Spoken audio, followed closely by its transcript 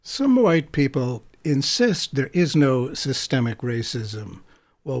Some white people insist there is no systemic racism.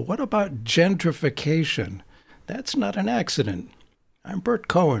 Well, what about gentrification? That's not an accident. I'm Bert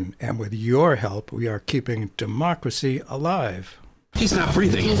Cohen, and with your help, we are keeping democracy alive. He's not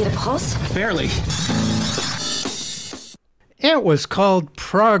breathing. Can you get a pulse? Barely. It was called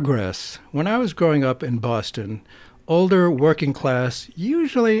progress. When I was growing up in Boston, older working class,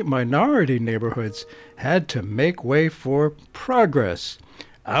 usually minority neighborhoods had to make way for progress.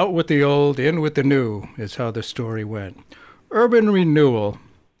 Out with the old, in with the new, is how the story went. Urban renewal.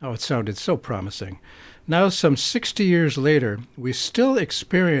 Oh, it sounded so promising. Now, some 60 years later, we still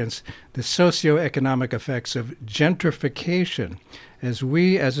experience the socioeconomic effects of gentrification as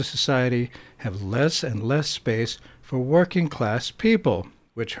we as a society have less and less space for working class people,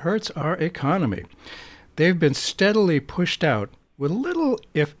 which hurts our economy. They've been steadily pushed out with little,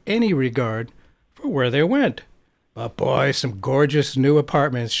 if any, regard for where they went. But boy, some gorgeous new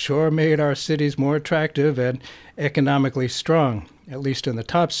apartments sure made our cities more attractive and economically strong, at least in the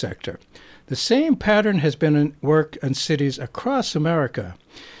top sector. The same pattern has been at work in cities across America.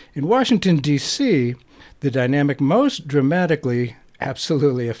 In Washington, D.C., the dynamic most dramatically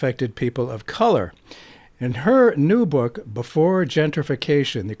absolutely affected people of color. In her new book, Before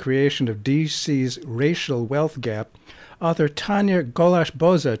Gentrification, The Creation of D.C.'s Racial Wealth Gap, author Tanya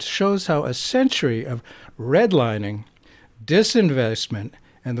Golash-Boza shows how a century of redlining, disinvestment,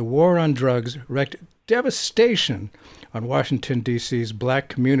 and the war on drugs wreaked devastation on Washington, D.C.'s black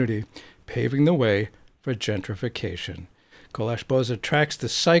community, paving the way for gentrification. Golash-Boza tracks the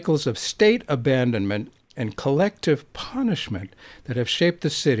cycles of state abandonment and collective punishment that have shaped the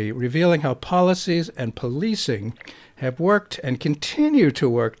city, revealing how policies and policing have worked and continue to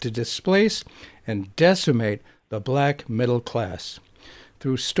work to displace and decimate the black middle class.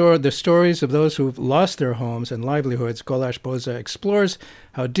 Through the stories of those who've lost their homes and livelihoods, Golash-Boza explores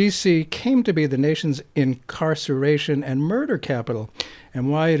how D.C. came to be the nation's incarceration and murder capital, and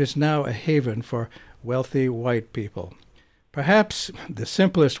why it is now a haven for wealthy white people. Perhaps the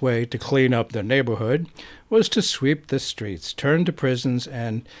simplest way to clean up the neighborhood was to sweep the streets, turn to prisons,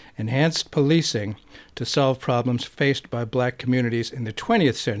 and enhanced policing to solve problems faced by black communities in the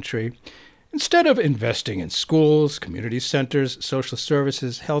 20th century, instead of investing in schools, community centers, social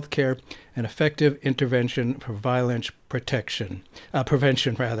services, healthcare, and effective intervention for prevention.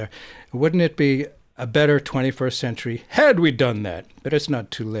 Wouldn't it be a better 21st century had we done that? But it's not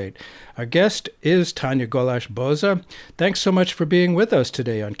too late. Our guest is Tanya Golash-Boza. Thanks so much for being with us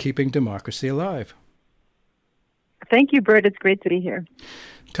today on Keeping Democracy Alive. Thank you, Bert. It's great to be here.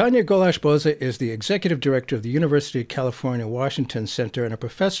 Tanya Golash-Boza is the executive director of the University of California, Washington Center and a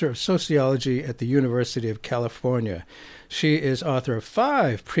professor of sociology at the University of California. She is author of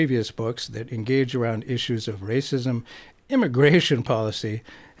 5 previous books that engage around issues of racism, immigration policy,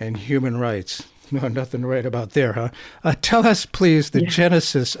 and human rights. No, nothing right about there, huh? Tell us, please, the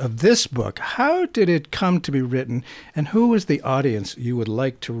genesis of this book. How did it come to be written, and who is the audience you would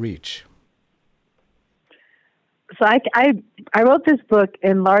like to reach? So I wrote this book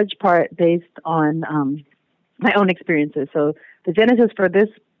in large part based on my own experiences. So the genesis for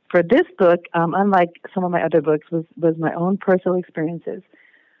this book, unlike some of my other books, was my own personal experiences.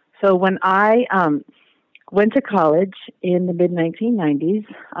 So when I went to college in the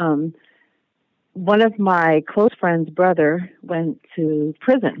mid-1990s, one of my close friends' brother went to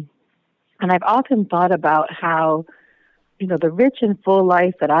prison. And I've often thought about how, the rich and full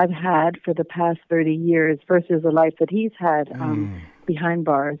life that I've had for the past 30 years versus the life that he's had behind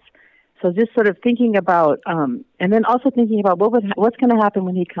bars. So just sort of thinking about, and then also thinking about what's going to happen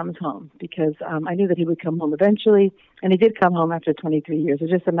when he comes home, because I knew that he would come home eventually, and he did come home after 23 years. So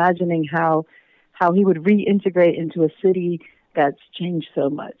just imagining how he would reintegrate into a city that's changed so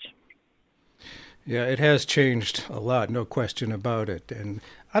much. Yeah, it has changed a lot, no question about it. And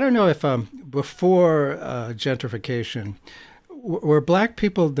I don't know if before gentrification, were black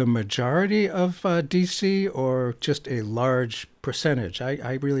people the majority of D.C. or just a large percentage?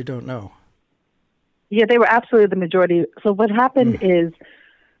 I really don't know. Yeah, they were absolutely the majority. So what happened is,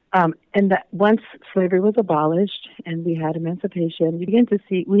 once slavery was abolished and we had emancipation,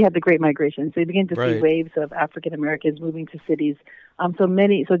 we had the Great Migration. So you begin to see waves of African Americans moving to cities. So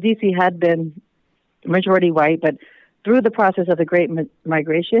D.C. had been majority white, but through the process of the Great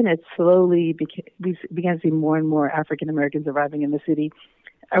Migration, it slowly we began to see more and more African Americans arriving in the city.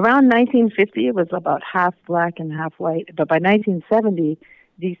 Around 1950, it was about half black and half white, but by 1970,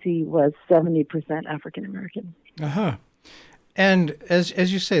 D.C. was 70% African American. Uh-huh. And as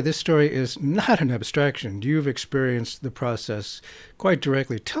you say, this story is not an abstraction. You've experienced the process quite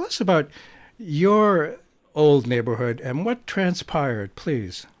directly. Tell us about your old neighborhood, and what transpired,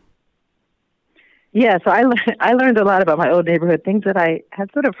 please? Yeah, so I learned a lot about my old neighborhood, things that I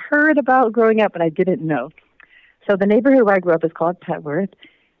had sort of heard about growing up, but I didn't know. So the neighborhood where I grew up is called Petworth,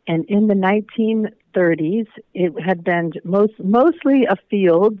 and in the 1930s, it had been mostly a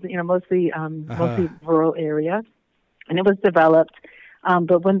field, Uh-huh. mostly rural area, and it was developed.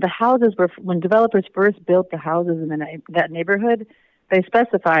 But when developers first built the houses in that neighborhood, they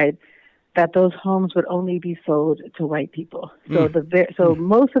specified that those homes would only be sold to white people. So Mm,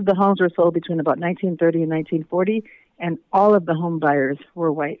 most of the homes were sold between about 1930 and 1940, and all of the home buyers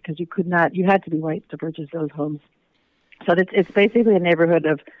were white because you had to be white to purchase those homes. So it's basically a neighborhood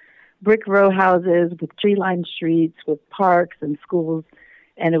of brick row houses with tree-lined streets, with parks and schools,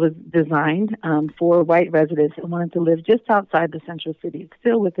 and it was designed for white residents that wanted to live just outside the central city. It's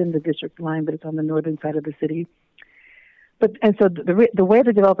still within the district line, but it's on the northern side of the city. So the way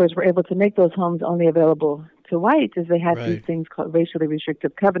the developers were able to make those homes only available to whites is they had these right. things called racially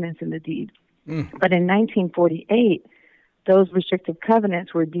restrictive covenants in the deed. Mm, But in 1948, those restrictive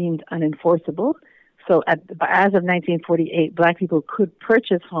covenants were deemed unenforceable. So as of 1948, black people could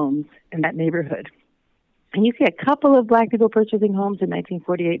purchase homes in that neighborhood. And you see a couple of black people purchasing homes in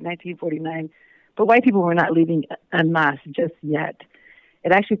 1948, 1949, but white people were not leaving en masse just yet.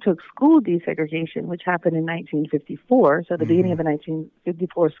 It actually took school desegregation, which happened in 1954. So at the beginning hmm of the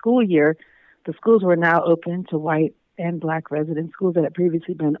 1954 school year, the schools were now open to white and black residents, schools that had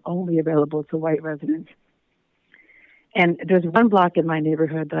previously been only available to white residents. And there's one block in my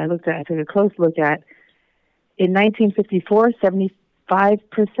neighborhood that I took a close look at. In 1954, 75%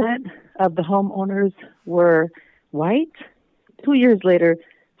 of the homeowners were white. 2 years later,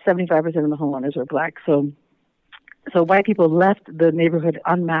 75% of the homeowners were black. So white people left the neighborhood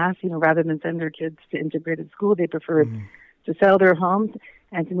en masse, rather than send their kids to integrated school. They preferred hmm to sell their homes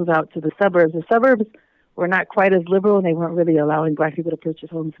and to move out to the suburbs. The suburbs were not quite as liberal, and they weren't really allowing black people to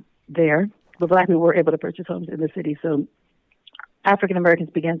purchase homes there. But black people were able to purchase homes in the city. So African Americans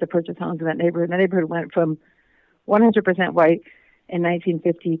began to purchase homes in that neighborhood. And the neighborhood went from 100% white in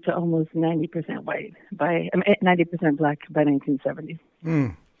 1950 to almost 90% white 90% black by 1970.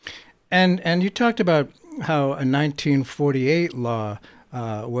 Mm. And you talked about how a 1948 law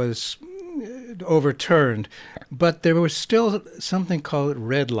was overturned, but there was still something called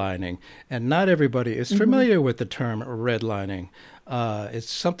redlining, and not everybody is Mm-hmm. familiar with the term redlining. It's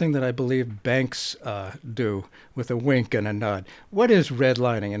something that I believe banks do with a wink and a nod. What is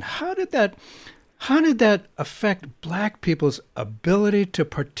redlining, and how did that affect black people's ability to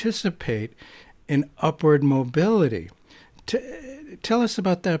participate in upward mobility? Tell us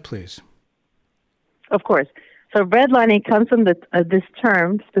about that, please. Of course. So redlining comes from this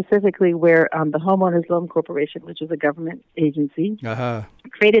term specifically where the Homeowners Loan Corporation, which is a government agency, Uh-huh.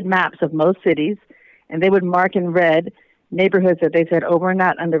 created maps of most cities, and they would mark in red neighborhoods that they said, oh, we're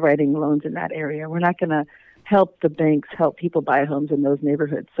not underwriting loans in that area. We're not going to help the banks help people buy homes in those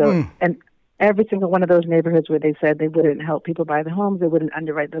neighborhoods. So, Mm. and every single one of those neighborhoods where they said they wouldn't help people buy the homes, they wouldn't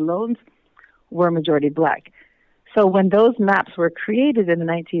underwrite the loans, were majority black. So when those maps were created in the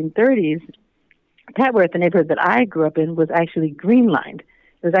 1930s, Petworth, the neighborhood that I grew up in, was actually green lined.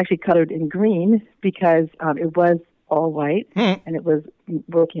 It was actually colored in green because it was all white Mm. and it was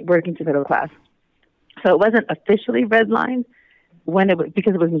working to middle class. So it wasn't officially redlined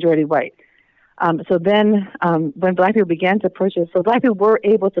because it was majority white. So then, when black people began to purchase, so black people were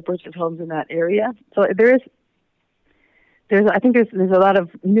able to purchase homes in that area. So I think there's a lot of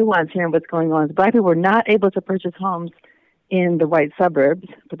nuance here in what's going on. Black people were not able to purchase homes in the white suburbs,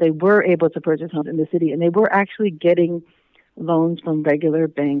 but they were able to purchase homes in the city, and they were actually getting loans from regular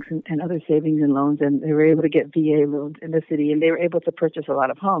banks and other savings and loans, and they were able to get VA loans in the city, and they were able to purchase a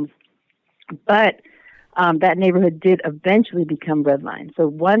lot of homes. But that neighborhood did eventually become redlined. So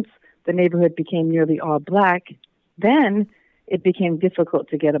once the neighborhood became nearly all black, then it became difficult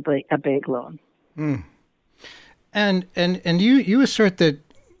to get a bank loan. Mm. And you assert that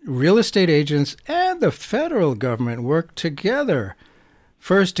real estate agents and the federal government work together,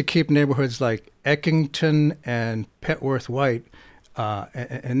 first to keep neighborhoods like Eckington and Petworth white,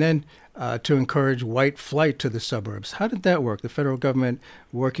 and then to encourage white flight to the suburbs. How did that work? The federal government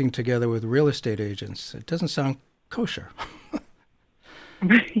working together with real estate agents. It doesn't sound kosher.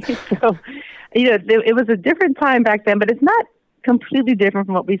 So, it was a different time back then, but it's not completely different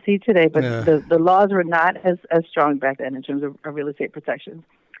from what we see today. But Yeah. the laws were not as strong back then in terms of real estate protections.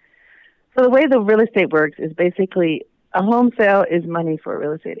 So the way the real estate works is basically a home sale is money for a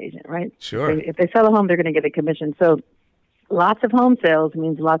real estate agent, right? Sure. If they sell a home, they're going to get a commission. So lots of home sales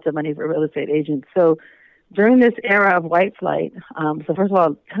means lots of money for real estate agents. So during this era of white flight, so first of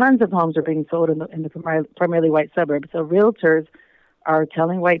all, tons of homes are being sold in the primarily white suburbs. So realtors are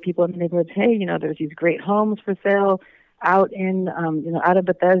telling white people in the neighborhoods, hey, there's these great homes for sale out in, out of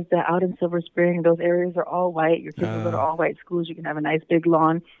Bethesda, out in Silver Spring. Those areas are all white. Your kids will go to all white schools. You can have a nice big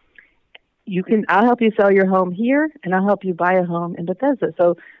lawn. I'll help you sell your home here, and I'll help you buy a home in Bethesda.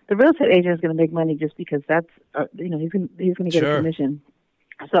 So the real estate agent is going to make money just because that's, he's going to get a commission.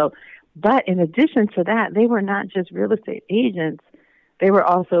 So, but in addition to that, they were not just real estate agents. They were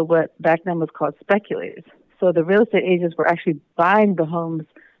also what back then was called speculators. So the real estate agents were actually buying the homes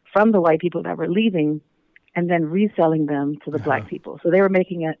from the white people that were leaving and then reselling them to the black people. So they were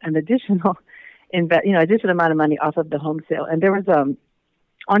making an additional, additional amount of money off of the home sale. And there was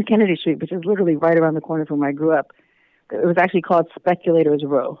on Kennedy Street, which is literally right around the corner from where I grew up, it was actually called Speculators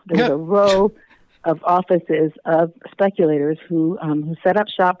Row. There was a row of offices of speculators who set up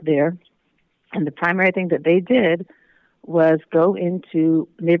shop there. And the primary thing that they did was go into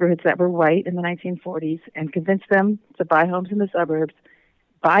neighborhoods that were white in the 1940s and convince them to buy homes in the suburbs,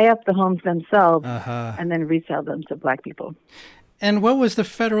 buy up the homes themselves, and then resell them to black people. And what was the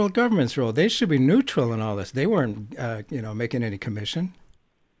federal government's role? They should be neutral in all this. They weren't, making any commission.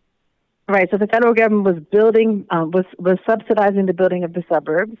 Right. So the federal government was building, was subsidizing the building of the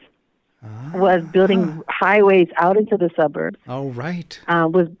suburbs, was building highways out into the suburbs. Oh, right.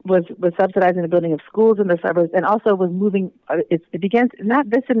 Was subsidizing the building of schools in the suburbs, and also was moving. It began.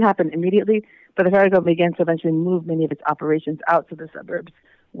 This didn't happen immediately, but the federal government began to eventually move many of its operations out to the suburbs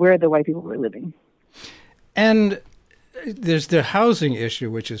where the white people were living. And there's the housing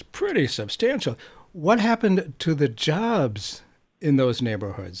issue, which is pretty substantial. What happened to the jobs in those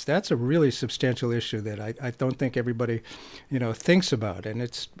neighborhoods? That's a really substantial issue that I don't think everybody, thinks about. And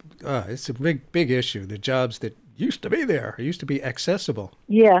it's a big issue. The jobs that used to be there, used to be accessible.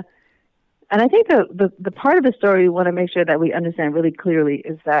 Yeah. And I think the part of the story we want to make sure that we understand really clearly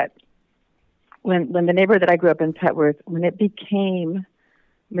is that when the neighborhood that I grew up in, Petworth, when it became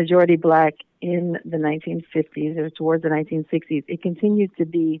majority black in the 1950s or towards the 1960s, it continued to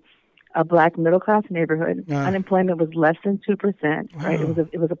be a black middle-class neighborhood. Unemployment was less than 2%, right? Wow.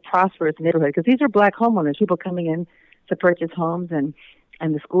 It was a prosperous neighborhood because these are black homeowners, people coming in to purchase homes, and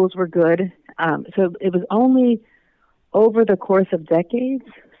the schools were good. So it was only over the course of decades,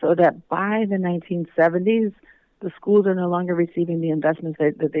 so that by the 1970s, the schools are no longer receiving the investments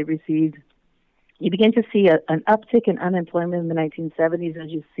that they received. You begin to see an uptick in unemployment in the 1970s as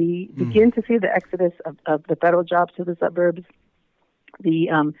you begin to see the exodus of the federal jobs to the suburbs,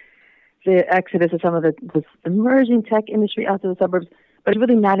 the exodus of some of the emerging tech industry out to the suburbs, but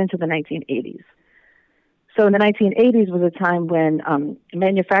really not into the 1980s. So in the 1980s was a time when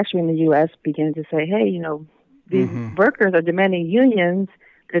manufacturing in the U.S. began to say, hey, these workers are demanding unions,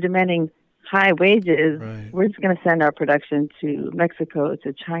 they're demanding high wages, right. We're just going to send our production to Mexico,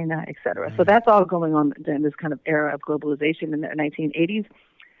 to China, et cetera. Right. So that's all going on during this kind of era of globalization in the 1980s.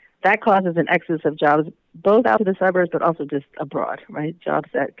 That causes an exodus of jobs, both out to the suburbs, but also just abroad, right? Jobs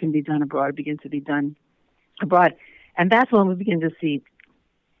that can be done abroad begin to be done abroad. And that's when we begin to see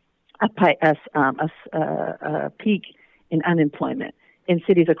a peak in unemployment in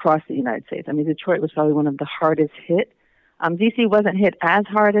cities across the United States. I mean, Detroit was probably one of the hardest hit. D.C. wasn't hit as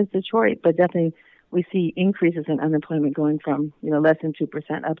hard as Detroit, but definitely we see increases in unemployment going from, less than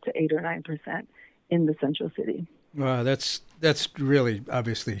 2% up to 8 or 9% in the central city. Wow, that's really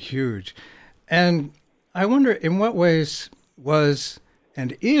obviously huge. And I wonder, in what ways was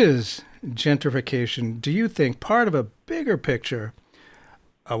and is gentrification, do you think, part of a bigger picture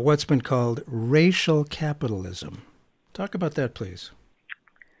of what's been called racial capitalism? Talk about that, please.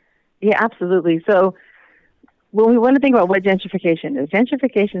 Yeah, absolutely. So when we want to think about what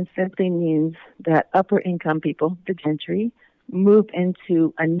gentrification simply means that upper income people, the gentry, move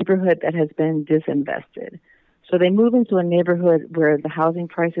into a neighborhood that has been disinvested. So they move into a neighborhood where the housing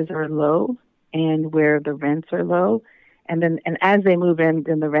prices are low and where the rents are low. And as they move in,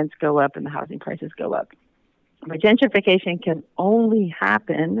 then the rents go up and the housing prices go up. But gentrification can only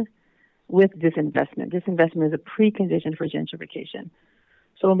happen with disinvestment. Disinvestment is a precondition for gentrification.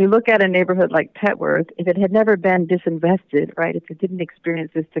 So when we look at a neighborhood like Petworth, if it had never been disinvested, right, if it didn't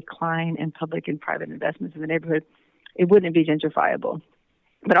experience this decline in public and private investments in the neighborhood, it wouldn't be gentrifiable.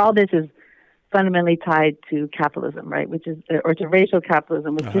 But all this is fundamentally tied to capitalism, right, or to racial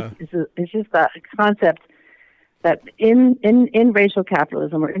capitalism, which is just a concept that in racial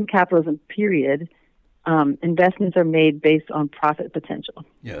capitalism or in capitalism, period, investments are made based on profit potential.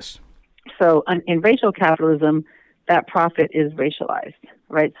 Yes. So in racial capitalism, that profit is racialized,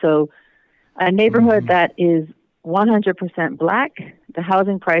 right? So a neighborhood that is 100% black, the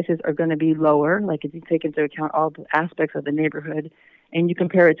housing prices are going to be lower. Like if you take into account all the aspects of the neighborhood and you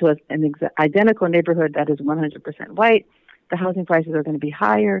compare it to an identical neighborhood that is 100% white, the housing prices are going to be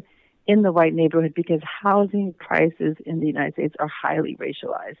higher in the white neighborhood because housing prices in the United States are highly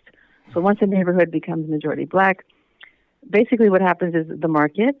racialized. So once a neighborhood becomes majority black, basically what happens is the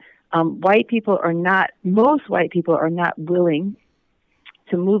market, most white people are not willing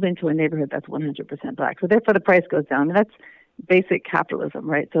to move into a neighborhood that's 100% black. So therefore the price goes down. And that's basic capitalism,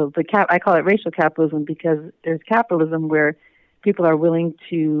 right? So I call it racial capitalism because there's capitalism where people are willing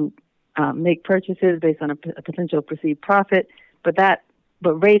to make purchases based on a potential perceived profit, but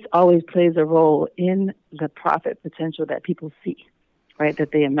race always plays a role in the profit potential that people see, right,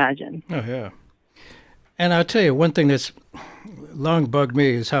 that they imagine. Oh, yeah. And I'll tell you, one thing that's long bugged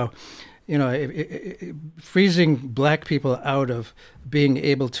me is how, freezing black people out of being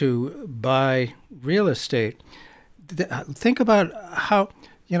able to buy real estate. Think about how,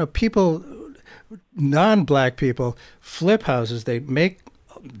 people, non-black people, flip houses. They make,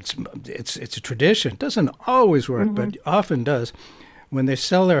 it's a tradition. It doesn't always work, but often does. When they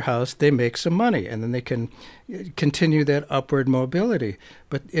sell their house, they make some money, and then they can continue that upward mobility.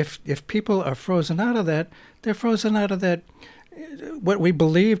 But if people are frozen out of that, they're frozen out of that, what we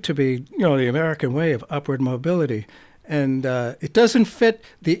believe to be, the American way of upward mobility. And it doesn't fit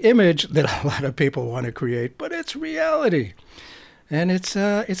the image that a lot of people want to create, but it's reality. And it's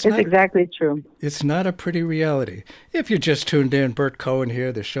not exactly true. It's not a pretty reality. If you just tuned in, Bert Cohen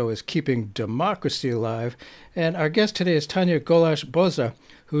here. The show is Keeping Democracy Alive. And our guest today is Tanya Golash-Boza,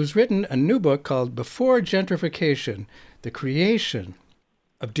 who's written a new book called Before Gentrification, The Creation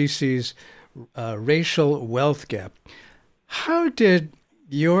of D.C.'s Racial Wealth Gap. How did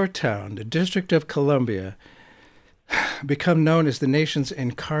your town, the District of Columbia, become known as the nation's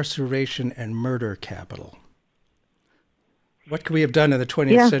incarceration and murder capital? What could we have done in the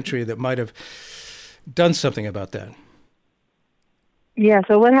 20th century that might have done something about that? Yeah,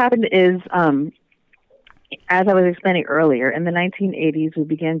 so what happened is, as I was explaining earlier, in the 1980s, we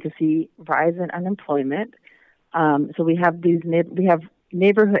began to see rise in unemployment. So we have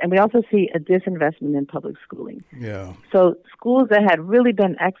neighborhood, and we also see a disinvestment in public schooling. Yeah. So schools that had really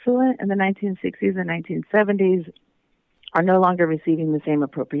been excellent in the 1960s and 1970s are no longer receiving the same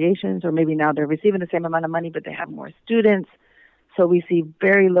appropriations, or maybe now they're receiving the same amount of money, but they have more students. So we see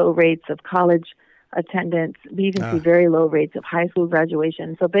very low rates of college attendance. We even see very low rates of high school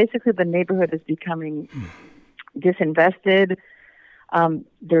graduation. So basically the neighborhood is becoming disinvested.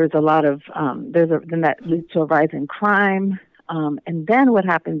 There's a lot of, then that leads to a rise in crime. And then what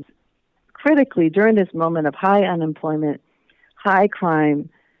happens critically during this moment of high unemployment, high crime,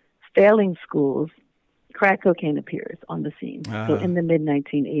 failing schools, crack cocaine appears on the scene. So in the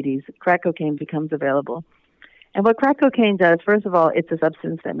mid-1980s, crack cocaine becomes available. And what crack cocaine does, first of all, it's a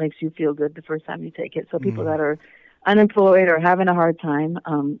substance that makes you feel good the first time you take it. So people that are unemployed or having a hard time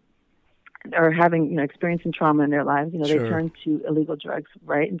or having, experiencing trauma in their lives, they turn to illegal drugs,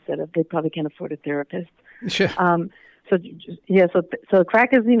 right? They probably can't afford a therapist. Sure. So crack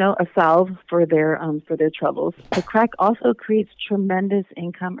is, a salve for their troubles. But crack also creates tremendous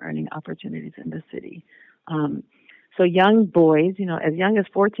income earning opportunities in the city. So young boys, as young as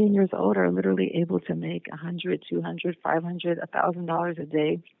 14 years old, are literally able to make $100, $200, $500, $1,000 a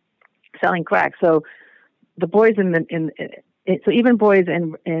day selling crack. So the boys so even boys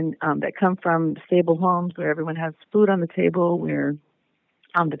in that come from stable homes where everyone has food on the table, where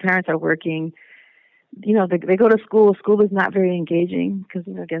the parents are working, they go to school. School is not very engaging because,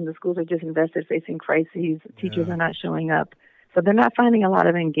 again, the schools are disinvested, facing crises. Teachers are not showing up. So they're not finding a lot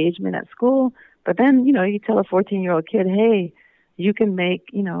of engagement at school. But then, you tell a 14-year-old kid, hey, you can make,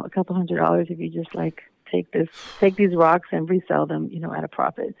 a couple $100 if you just take these rocks and resell them, at a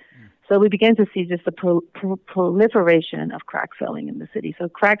profit. So we began to see just the proliferation of crack selling in the city. So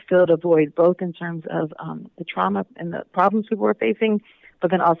crack filled a void, both in terms of the trauma and the problems people were facing, but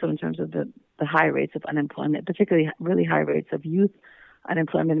then also in terms of the high rates of unemployment, particularly really high rates of youth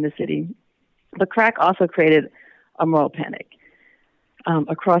unemployment in the city. But crack also created a moral panic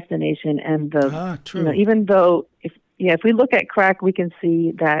across the nation, and even though if we look at crack, we can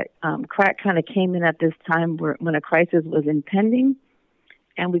see that crack kind of came in at this time when a crisis was impending,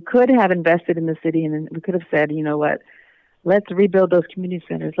 and we could have invested in the city, and we could have said, what, let's rebuild those community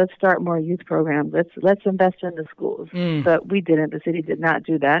centers, let's start more youth programs, let's invest in the schools. But we didn't. The city did not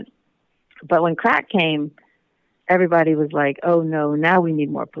do that. But when crack came, everybody was like, oh no, now we need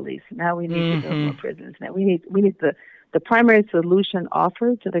more police. Now we need to build more prisons. Now we need the primary solution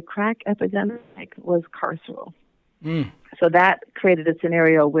offered to the crack epidemic was carceral. So that created a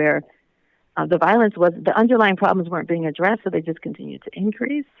scenario where The violence was, the underlying problems weren't being addressed, so they just continued to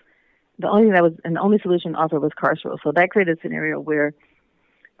increase. The only thing that was, and the only solution offered was carceral. So that created a scenario where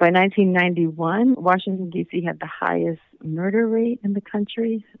by 1991, Washington, D.C. had the highest murder rate in the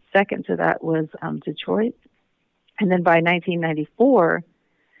country. Second to that was Detroit. And then by 1994,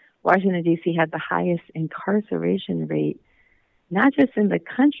 Washington, D.C. had the highest incarceration rate, not just in the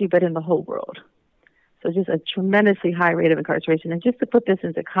country, but in the whole world. So just a tremendously high rate of incarceration. And just to put this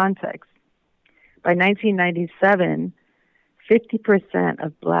into context, by 1997, 50%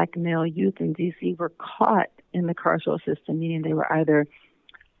 of black male youth in D.C. were caught in the carceral system, meaning they were either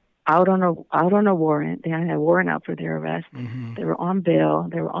out on a warrant, they had a warrant out for their arrest, they were on bail,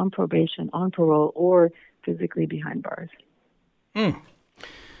 they were on probation, on parole, or physically behind bars.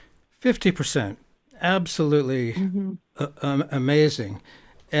 50%. Absolutely amazing.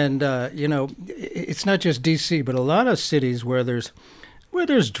 And, it's not just D.C., but a lot of cities where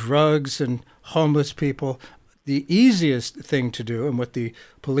there's drugs and homeless people. The easiest thing to do, and what the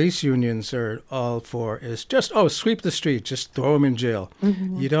police unions are all for, is just, sweep the street, just throw them in jail.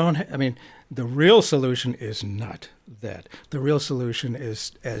 You don't, the real solution is not that. The real solution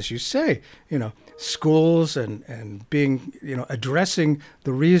is, as you say, schools and being, addressing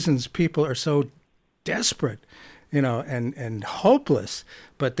the reasons people are so desperate, and hopeless,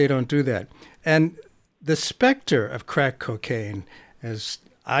 but they don't do that. And the specter of crack cocaine, as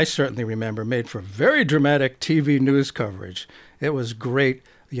I certainly remember, made for very dramatic TV news coverage. It was great,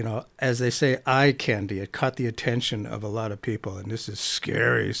 as they say, eye candy. It caught the attention of a lot of people, and this is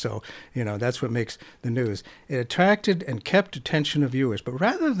scary. So, that's what makes the news. It attracted and kept attention of viewers. But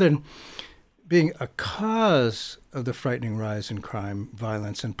rather than being a cause of the frightening rise in crime,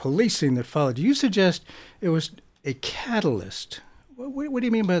 violence, and policing that followed, you suggest it was a catalyst. What do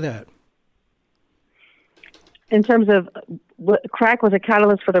you mean by that? In terms of crack was a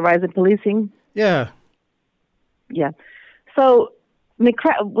catalyst for the rise in policing? Yeah. So when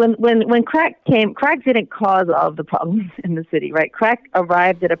crack came, crack didn't cause all of the problems in the city, right? Crack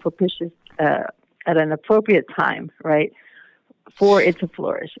arrived at a propitious, at an appropriate time, right, for it to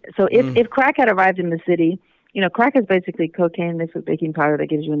flourish. So if crack had arrived in the city, crack is basically cocaine mixed with baking powder that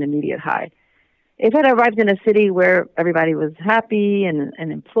gives you an immediate high. If it had arrived in a city where everybody was happy and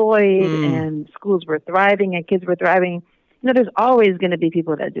employed and schools were thriving and kids were thriving, there's always going to be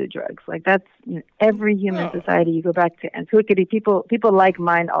people that do drugs. Like that's every human society. You go back to antiquity, people like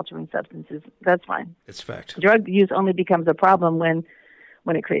mind-altering substances. That's fine. It's fact. Drug use only becomes a problem when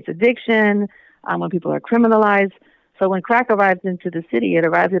it creates addiction, when people are criminalized. So when crack arrived into the city, it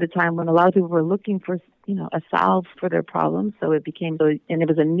arrived at a time when a lot of people were looking for, a salve for their problems. So it became, and it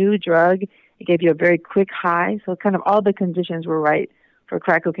was a new drug. It gave you a very quick high. So kind of all the conditions were right for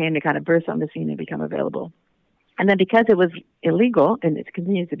crack cocaine to kind of burst on the scene and become available. And then because it was illegal, and it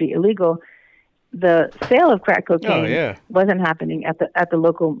continues to be illegal, the sale of crack cocaine wasn't happening at the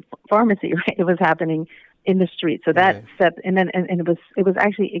local pharmacy, right? It was happening in the street. So that set, and it was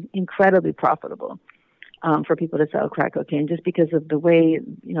actually incredibly profitable for people to sell crack cocaine, just because of the way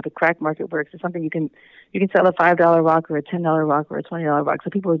the crack market works. It's something you can sell a $5 rock or a $10 rock or a $20 rock. So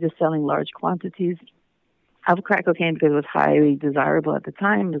people were just selling large quantities of crack cocaine because it was highly desirable at the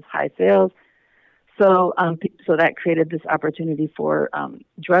time. It was high sales. So so that created this opportunity for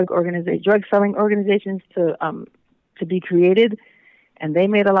drug selling organizations to be created, and they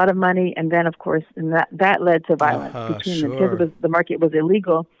made a lot of money. And then, of course, that led to violence between them because the market was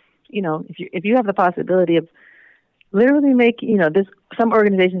illegal. If you have the possibility of literally making, some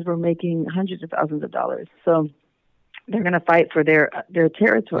organizations were making hundreds of thousands of dollars, so they're going to fight for their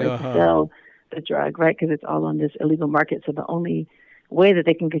territory to sell the drug, right? Because it's all on this illegal market. So the only way that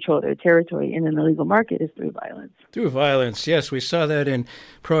they can control their territory in an illegal market is through violence. Through violence, yes. We saw that in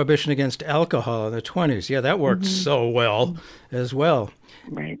Prohibition against alcohol in the 1920s. Yeah, that worked so well as well.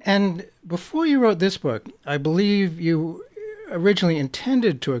 Right. And before you wrote this book, I believe you originally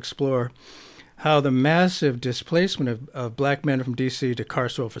intended to explore how the massive displacement of black men from D.C. to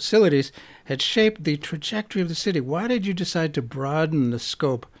carceral facilities had shaped the trajectory of the city. Why did you decide to broaden the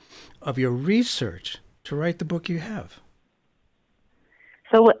scope of your research to write the book you have?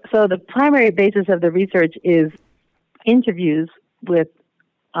 So the primary basis of the research is interviews with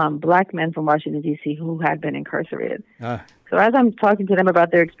black men from Washington, D.C. who had been incarcerated. So as I'm talking to them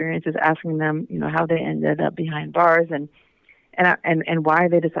about their experiences, asking them, how they ended up behind bars and why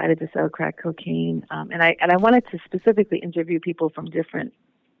they decided to sell crack cocaine, and I wanted to specifically interview people from different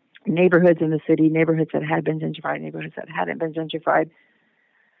neighborhoods in the city, neighborhoods that had been gentrified, neighborhoods that hadn't been gentrified.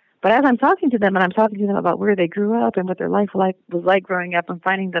 But as I'm talking to them, and I'm talking to them about where they grew up and what their life was like growing up, I'm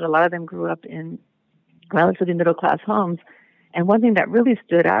finding that a lot of them grew up in relatively middle-class homes. And one thing that really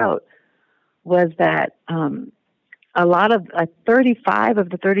stood out was that a lot of 35 of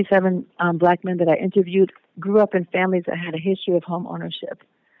the 37 black men that I interviewed grew up in families that had a history of home ownership.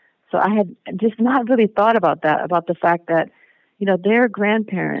 So I had just not really thought about that, about the fact that, their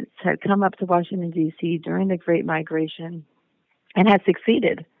grandparents had come up to Washington, D.C. during the Great Migration and had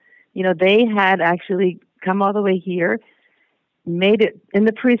succeeded. They had actually come all the way here, made it in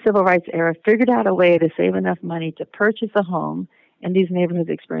the pre-civil rights era, figured out a way to save enough money to purchase a home in these neighborhoods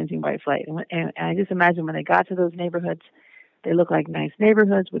experiencing white flight. And I just imagine when they got to those neighborhoods, they looked like nice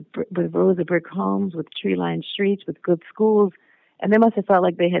neighborhoods with rows of brick homes, with tree-lined streets, with good schools. And they must have felt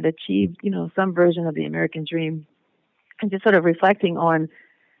like they had achieved, some version of the American dream. And just sort of reflecting on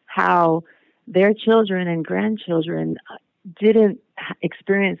how their children and grandchildren didn't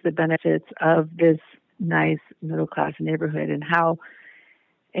experience the benefits of this nice middle-class neighborhood, and how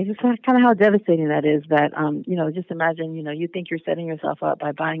it's just kind of how devastating that is. That just imagine, you think you're setting yourself up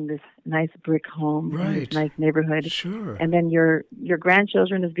by buying this nice brick home in this nice neighborhood, sure, and then your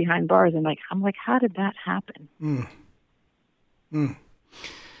grandchildren is behind bars, and I'm like, how did that happen?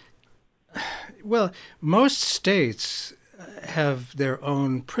 Well, most states have their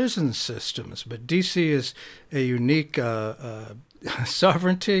own prison systems, but D.C. is a unique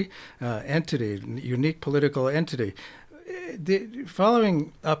sovereignty entity, unique political entity.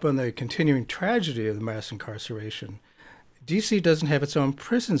 Following up on the continuing tragedy of the mass incarceration, D.C. doesn't have its own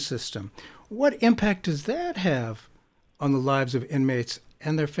prison system. What impact does that have on the lives of inmates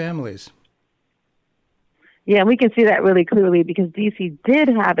and their families? Yeah, we can see that really clearly because D.C. did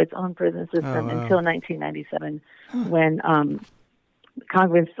have its own prison system until 1997, when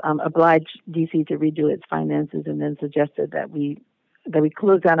Congress obliged D.C. to redo its finances and then suggested that we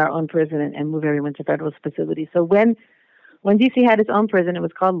close down our own prison and move everyone to federal facilities. So when D.C. had its own prison, it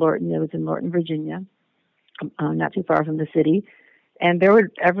was called Lorton. It was in Lorton, Virginia, not too far from the city. And there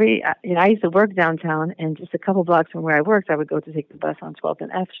were I used to work downtown, and just a couple blocks from where I worked, I would go to take the bus on 12th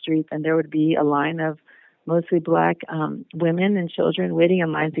and F Street, and there would be a line of mostly black women and children waiting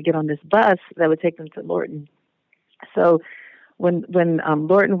in line to get on this bus that would take them to Lorton. So when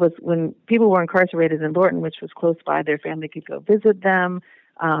people were incarcerated in Lorton, which was close by, their family could go visit them.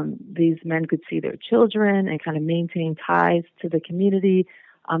 These men could see their children and kind of maintain ties to the community.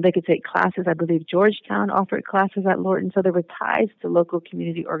 They could take classes. I believe Georgetown offered classes at Lorton. So there were ties to local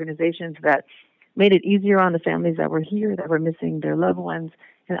community organizations that made it easier on the families that were here, that were missing their loved ones,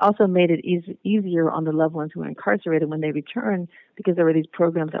 and also made it easier on the loved ones who were incarcerated when they returned, because there were these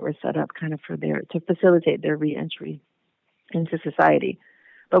programs that were set up kind of to facilitate their reentry into society.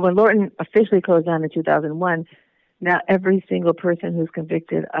 But when Lorton officially closed down in 2001, now every single person who's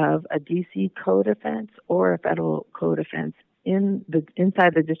convicted of a DC code offense or a federal code offense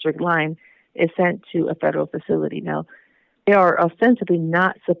inside the district line is sent to a federal facility. Now, they are ostensibly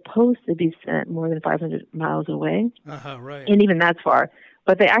not supposed to be sent more than 500 miles away, right. And even that's far.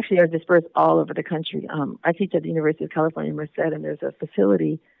 But they actually are dispersed all over the country. I teach at the University of California, Merced, and there's a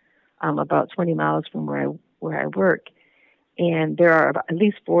facility about 20 miles from where I work. And there are at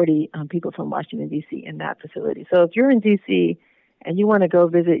least 40 people from Washington, D.C. in that facility. So if you're in D.C. and you want to go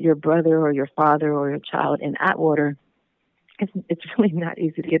visit your brother or your father or your child in Atwater, it's really not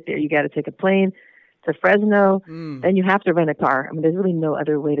easy to get there. You got to take a plane to Fresno, then you have to rent a car. I mean, there's really no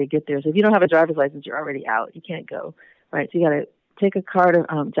other way to get there. So if you don't have a driver's license, you're already out. You can't go, right? So you got to take a car to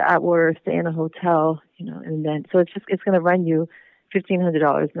Atwater, stay in a hotel, and then so it's going to run you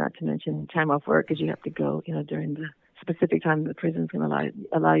 $1,500, not to mention time off work, because you have to go, during the specific time the prison's going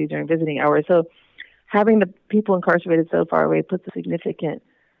to allow you during visiting hours. So having the people incarcerated so far away puts a significant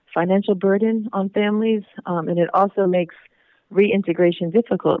financial burden on families, and it also makes reintegration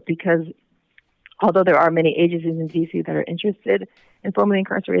difficult because although there are many agencies in D.C. that are interested in formerly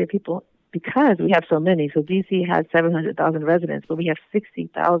incarcerated people, because we have so many. So D.C. has 700,000 residents, but we have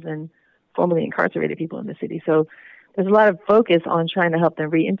 60,000 formerly incarcerated people in the city. So there's a lot of focus on trying to help them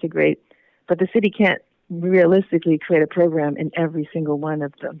reintegrate, but the city can't realistically create a program in every single one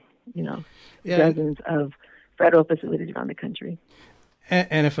of the, dozens of federal facilities around the country.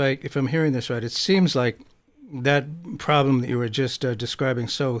 And if I'm hearing this right, it seems like that problem that you were just describing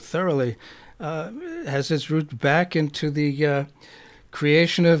so thoroughly has its root back into the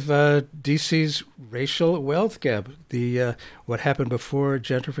creation of DC's racial wealth gap, the what happened before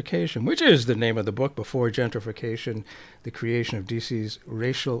gentrification, which is the name of the book, Before Gentrification, the creation of DC's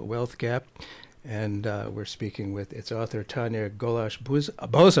racial wealth gap. And we're speaking with its author, Tanya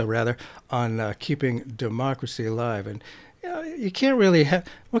Boza, on keeping democracy alive. And you can't really have,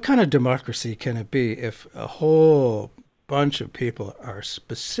 what kind of democracy can it be if a whole bunch of people are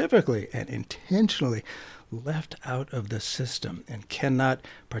specifically and intentionally left out of the system and cannot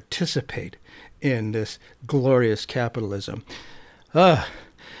participate in this glorious capitalism. Uh,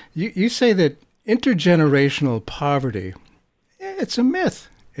 you say that intergenerational poverty, it's a myth.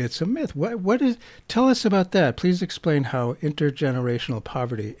 It's a myth. What is? Tell us about that. Please explain how intergenerational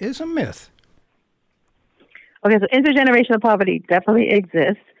poverty is a myth. Okay, so intergenerational poverty definitely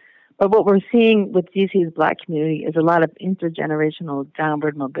exists, but what we're seeing with DC's Black community is a lot of intergenerational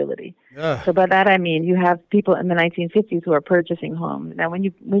downward mobility. Ugh. So by that I mean you have people in the 1950s who are purchasing homes. Now, when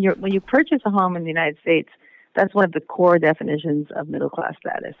you purchase a home in the United States, that's one of the core definitions of middle class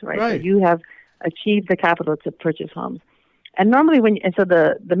status, right? So Right. you have achieved the capital to purchase homes. And normally, so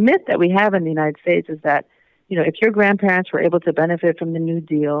the myth that we have in the United States is that, if your grandparents were able to benefit from the New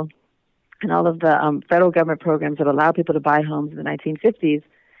Deal and all of the federal government programs that allow people to buy homes in the 1950s,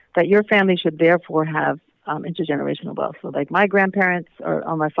 that your family should therefore have intergenerational wealth. So, like my grandparents, or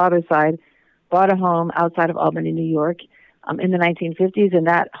on my father's side, bought a home outside of Albany, New York, in the 1950s, and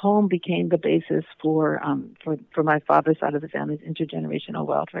that home became the basis for my father's side of the family's intergenerational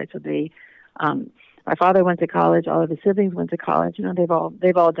wealth. Right, so my father went to college. All of his siblings went to college.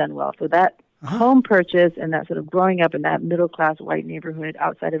 They've all done well. So that home purchase and that sort of growing up in that middle class white neighborhood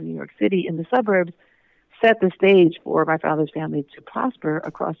outside of New York City in the suburbs set the stage for my father's family to prosper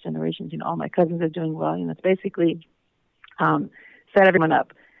across generations. All my cousins are doing well. It's basically set everyone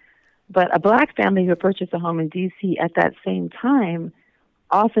up. But a Black family who purchased a home in D.C. at that same time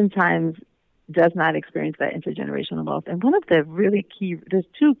oftentimes does not experience that intergenerational wealth. And one of the there's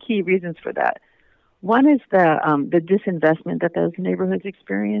two key reasons for that. One is the disinvestment that those neighborhoods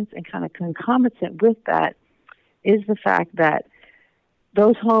experience, and kind of concomitant with that is the fact that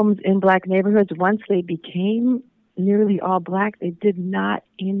those homes in Black neighborhoods, once they became nearly all Black, they did not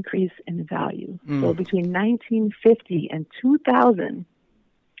increase in value. So between 1950 and 2000,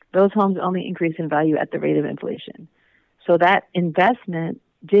 those homes only increased in value at the rate of inflation. So that investment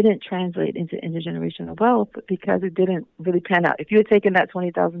didn't translate into intergenerational wealth because it didn't really pan out. If you had taken that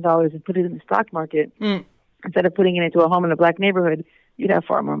 $20,000 and put it in the stock market, instead of putting it into a home in a Black neighborhood, you'd have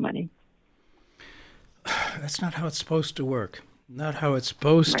far more money. That's not how it's supposed to work. Not how it's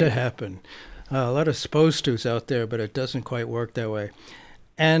supposed to happen. A lot of supposed to's out there, but it doesn't quite work that way.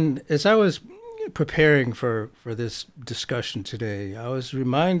 And as I was preparing for this discussion today, I was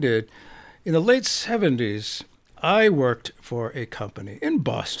reminded in the late 70s, I worked for a company in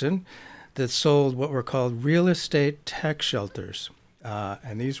Boston that sold what were called real estate tax shelters.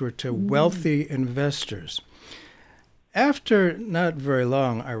 And these were to wealthy investors. After not very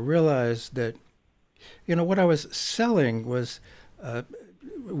long, I realized that, what I was selling was a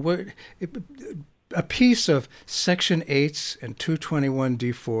piece of Section 8s and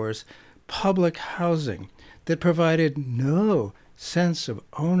 221d4s public housing that provided no sense of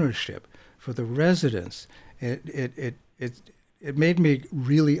ownership for the residents. It made me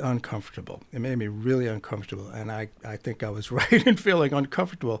really uncomfortable. It made me really uncomfortable, and I think I was right in feeling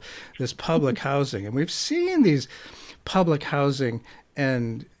uncomfortable. This public housing, and we've seen these public housing,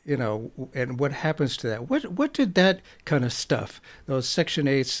 and and what happens to that? What did that kind of stuff, those Section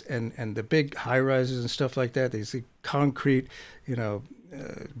 8s and the big high rises and stuff like that, these concrete,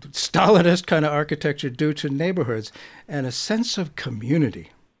 Stalinist kind of architecture do to neighborhoods and a sense of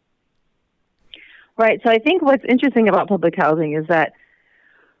community? Right. So I think what's interesting about public housing is that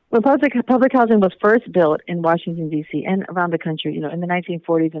when public housing was first built in Washington, D.C. and around the country, in the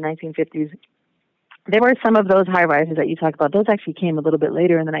 1940s and 1950s, there were some of those high-rises that you talk about. Those actually came a little bit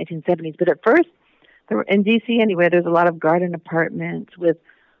later in the 1970s. But at first, there were, in D.C. anyway, there's a lot of garden apartments with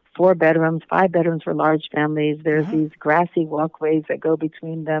 4 bedrooms, 5 bedrooms for large families. There's these grassy walkways that go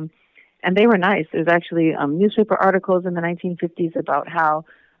between them. And they were nice. There's actually newspaper articles in the 1950s about how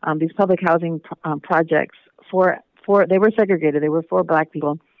these public housing projects they were segregated. They were for Black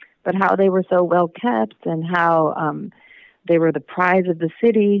people, but how they were so well kept and how they were the pride of the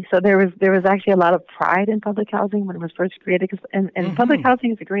city. So there was actually a lot of pride in public housing when it was first created. And public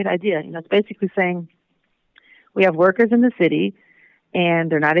housing is a great idea. It's basically saying we have workers in the city,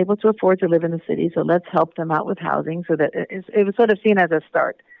 and they're not able to afford to live in the city, so let's help them out with housing. So that it was sort of seen as a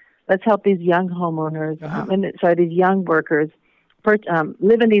start. Let's help these young homeowners, these young workers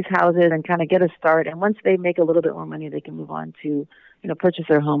live in these houses and kind of get a start. And once they make a little bit more money, they can move on to, purchase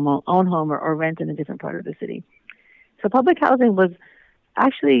their own home or rent in a different part of the city. So public housing was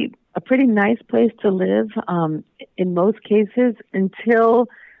actually a pretty nice place to live in most cases until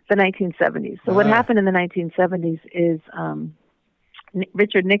the 1970s. So what happened in the 1970s is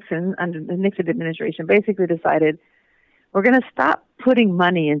Richard Nixon, under the Nixon administration, basically decided we're going to stop putting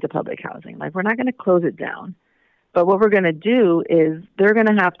money into public housing. Like, we're not going to close it down, But what we're going to do is they're going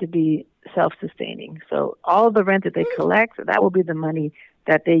to have to be self-sustaining. So all the rent that they collect, that will be the money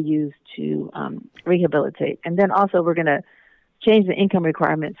that they use to rehabilitate. And then also we're going to change the income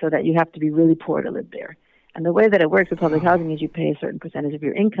requirement so that you have to be really poor to live there. And the way that it works with public housing is you pay a certain percentage of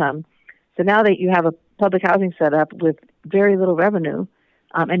your income. So now that you have a public housing set up with very little revenue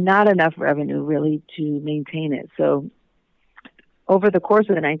and not enough revenue really to maintain it. So over the course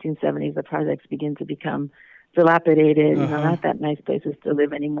of the 1970s, the projects begin to become dilapidated, not that nice places to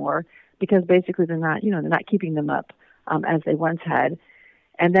live anymore, because basically they're not keeping them up as they once had.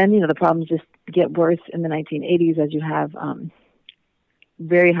 And then, the problems just get worse in the 1980s as you have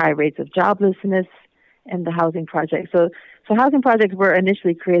very high rates of joblessness in the housing projects. So housing projects were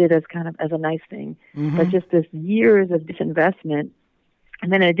initially created as kind of as a nice thing, but just this years of disinvestment.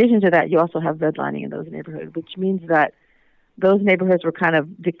 And then in addition to that, you also have redlining in those neighborhoods, which means that those neighborhoods were kind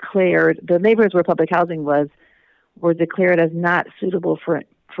of declared, the neighborhoods where public housing were declared as not suitable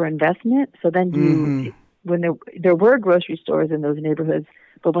for investment. So then when there were grocery stores in those neighborhoods,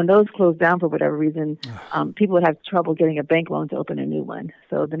 but when those closed down for whatever reason, people would have trouble getting a bank loan to open a new one.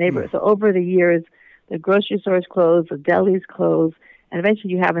 So so over the years, the grocery stores closed, the delis closed, and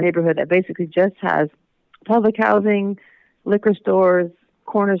eventually you have a neighborhood that basically just has public housing, liquor stores,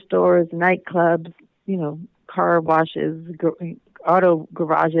 corner stores, nightclubs, car washes, auto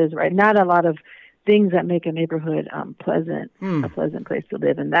garages, right? Not a lot of things that make a neighborhood a pleasant place to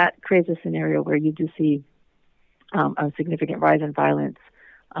live. And that creates a scenario where you do see a significant rise in violence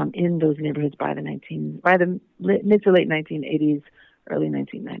in those neighborhoods by the mid to late 1980s, early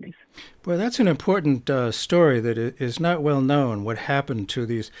 1990s. Boy, that's an important story that is not well known, what happened to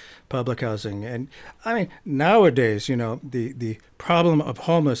these public housing. And I mean, nowadays, the problem of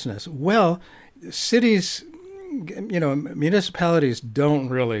homelessness, well, cities, municipalities don't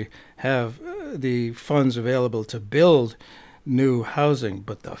really have the funds available to build new housing,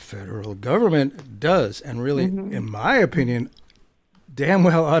 but the federal government does. And really, in my opinion, damn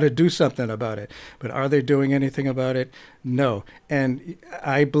well ought to do something about it. But are they doing anything about it? No. And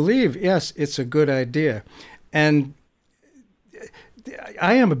I believe, yes, it's a good idea. And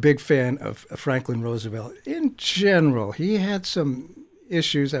I am a big fan of Franklin Roosevelt. In general, he had some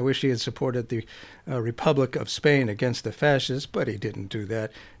issues. I wish he had supported the Republic of Spain against the fascists, but he didn't do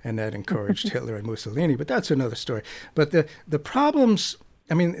that, and that encouraged Hitler and Mussolini. But that's another story. But the problems,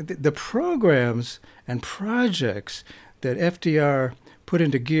 the programs and projects that FDR put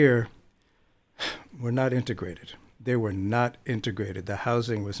into gear were not integrated. They were not integrated. The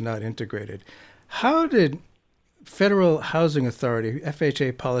housing was not integrated. How did Federal Housing Authority,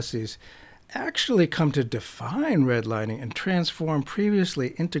 FHA policies, actually come to define redlining and transform previously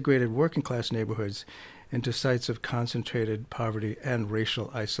integrated working class neighborhoods into sites of concentrated poverty and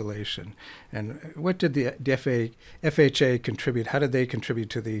racial isolation? And what did the FHA contribute? How did they contribute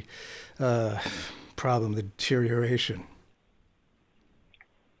to the problem, the deterioration?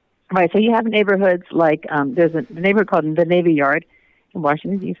 Right. So you have neighborhoods like there's a neighborhood called the Navy Yard in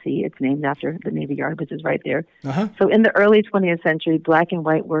Washington, D.C. It's named after the Navy Yard, which is right there. So in the early 20th century, black and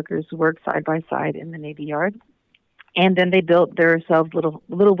white workers worked side by side in the Navy Yard. And then they built themselves little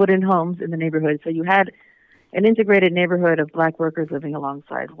wooden homes in the neighborhood. So you had an integrated neighborhood of black workers living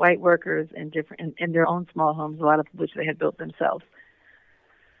alongside white workers in their own small homes, a lot of which they had built themselves.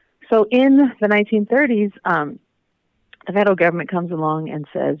 So in the 1930s, the federal government comes along and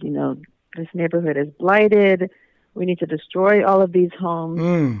says, this neighborhood is blighted. We need to destroy all of these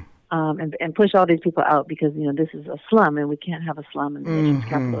homes and push all these people out because, this is a slum and we can't have a slum in the nation's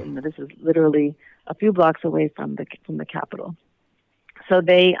capital. This is literally a few blocks away from the capital. So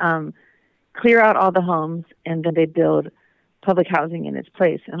they clear out all the homes and then they build public housing in its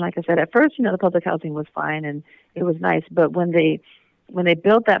place. And like I said, at first, the public housing was fine and it was nice. But when they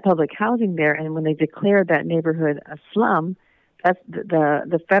built that public housing there and when they declared that neighborhood a slum, that's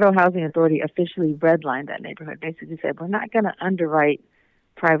the Federal Housing Authority officially redlined that neighborhood, basically said, we're not going to underwrite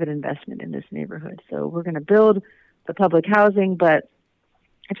private investment in this neighborhood. So we're going to build the public housing, but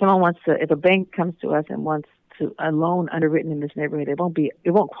if a bank comes to us and wants a loan underwritten in this neighborhood,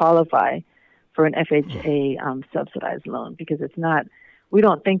 it won't qualify for an FHA subsidized loan because we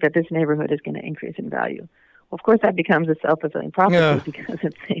don't think that this neighborhood is going to increase in value. Well, of course, that becomes a self-fulfilling prophecy because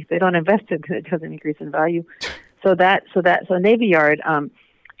if they don't invest it doesn't increase in value. So Navy Yard,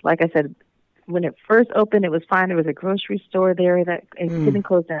 like I said, when it first opened, it was fine. There was a grocery store there that it didn't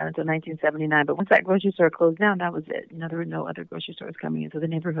close down until 1979. But once that grocery store closed down, that was it. There were no other grocery stores coming into the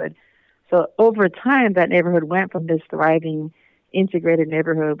neighborhood. So over time, that neighborhood went from this thriving, integrated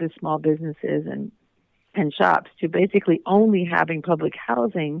neighborhood with small businesses and shops to basically only having public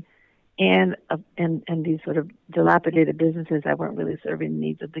housing and these sort of dilapidated businesses that weren't really serving the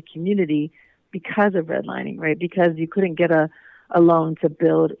needs of the community because of redlining, right? Because you couldn't get a loan to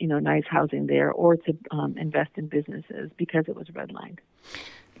build, nice housing there or to invest in businesses because it was redlined.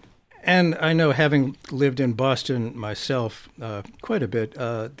 And I know, having lived in Boston myself quite a bit,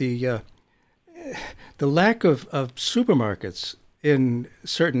 the lack of supermarkets in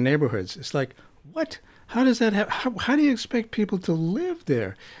certain neighborhoods, it's like, what? How does that happen? How do you expect people to live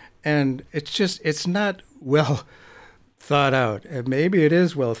there? And it's not well thought out. And maybe it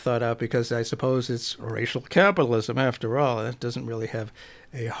is well thought out because I suppose it's racial capitalism after all. And it doesn't really have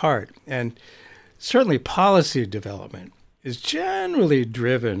a heart. And certainly policy development is generally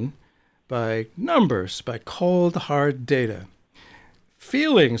driven by numbers, by cold, hard data.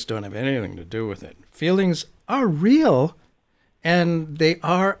 Feelings don't have anything to do with it. Feelings are real, and they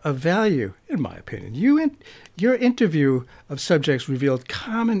are of value, in my opinion. Your interview of subjects revealed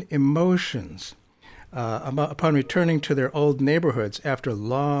common emotions upon returning to their old neighborhoods after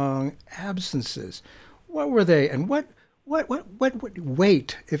long absences. What were they, and what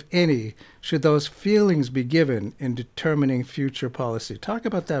weight, if any, should those feelings be given in determining future policy? Talk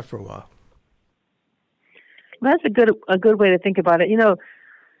about that for a while. Well, that's a good way to think about it.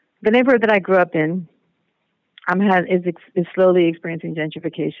 The neighborhood that I grew up in is slowly experiencing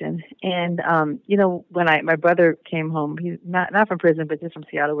gentrification. And when my brother came home, he's not from prison, but just from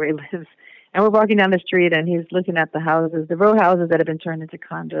Seattle where he lives. And we're walking down the street, and he's looking at the houses, the row houses that have been turned into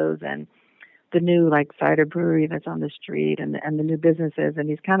condos, and the new cider brewery that's on the street, and the new businesses. And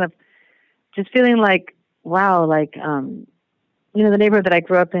he's kind of just feeling like, wow, the neighborhood that I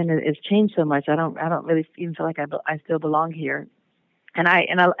grew up in has changed so much. I don't really even feel like I still belong here. And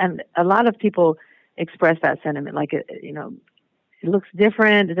a lot of people express that sentiment, it looks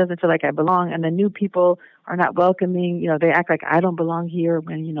different. It doesn't feel like I belong. And the new people are not welcoming. They act like I don't belong here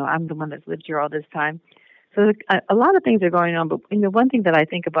when, I'm the one that's lived here all this time. So a lot of things are going on. But, one thing that I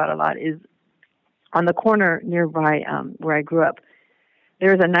think about a lot is on the corner nearby where I grew up,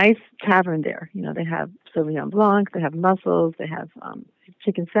 there's a nice tavern there. They have Sauvignon Blanc, they have mussels, they have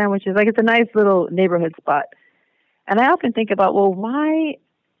chicken sandwiches. It's a nice little neighborhood spot. And I often think about, well, why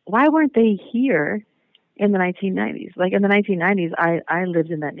weren't they here in the 1990s? In the 1990s, I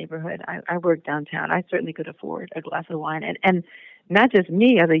lived in that neighborhood. I worked downtown. I certainly could afford a glass of wine. And not just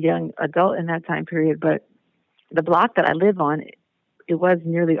me as a young adult in that time period, but the block that I live on, it was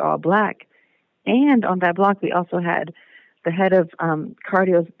nearly all black. And on that block, we also had the head of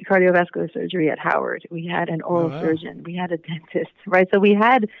cardiovascular surgery at Howard. We had an oral surgeon. We had a dentist, right? So we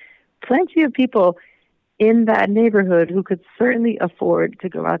had plenty of people in that neighborhood who could certainly afford to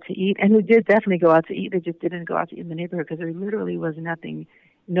go out to eat, and who did definitely go out to eat. They just didn't go out to eat in the neighborhood because there literally was nothing,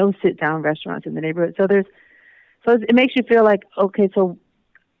 no sit-down restaurants in the neighborhood. So it makes you feel like, okay, so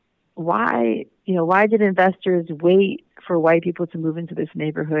why did investors wait for white people to move into this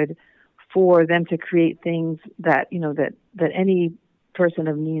neighborhood for them to create things that that any person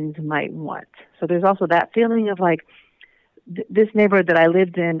of means might want? So there's also that feeling of this neighborhood that I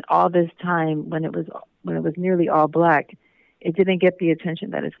lived in all this time when it was nearly all black, it didn't get the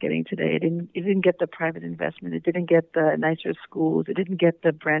attention that it's getting today. It didn't get the private investment. It didn't get the nicer schools. It didn't get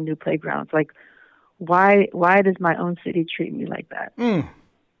the brand new playgrounds. Why does my own city treat me like that? Mm.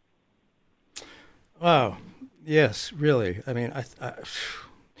 Wow. Yes, really. I mean,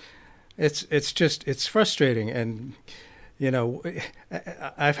 it's frustrating. And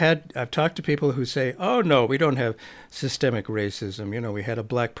I've talked to people who say, oh no, we don't have systemic racism. We had a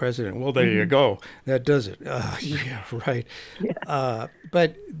black president. Well, there you go. That does it. Yeah, right. Yeah.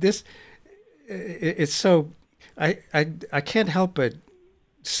 But it's so, I can't help but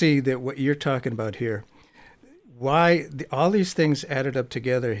see that what you're talking about here, why all these things added up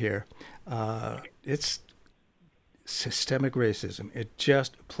together here, it's systemic racism. It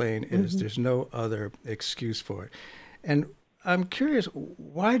just plain is. There's no other excuse for it. And I'm curious,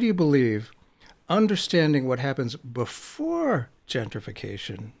 why do you believe understanding what happens before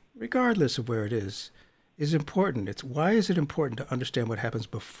gentrification, regardless of where it is important? Why is it important to understand what happens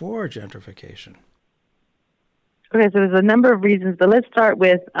before gentrification? Okay, so there's a number of reasons, but let's start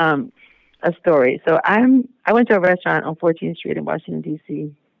with a story. So I went to a restaurant on 14th Street in Washington,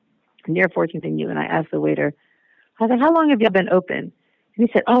 D.C., near 14th and U, and I asked the waiter, I said, how long have y'all been open? And he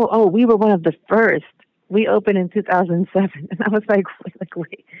said, oh, we were one of the first. We opened in 2007. And I was like,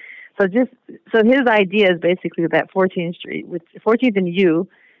 wait. So his idea is basically that 14th Street, 14th and U,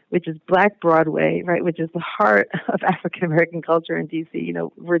 which is Black Broadway, right, which is the heart of African American culture in D.C.,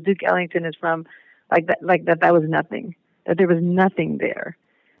 where Duke Ellington is from, that was nothing, that there was nothing there.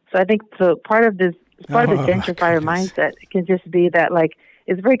 So I think part of the gentrifier mindset can just be that,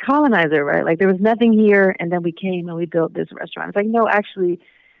 it's very colonizer, right? Like there was nothing here, and then we came and we built this restaurant. It's like, no, actually,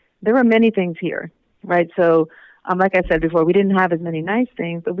 there were many things here, right? So, like I said before, we didn't have as many nice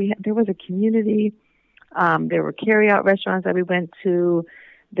things, but there was a community. There were carry-out restaurants that we went to.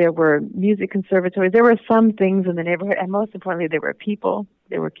 There were music conservatories. There were some things in the neighborhood, and most importantly, there were people.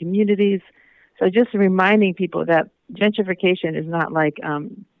 There were communities. So just reminding people that gentrification is not like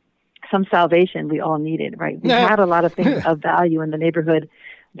some salvation we all needed, right? We had a lot of things of value in the neighborhood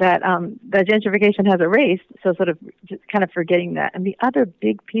that that gentrification has erased. So sort of just kind of forgetting that. And the other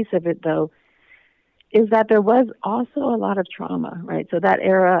big piece of it, though, is that there was also a lot of trauma, right? So that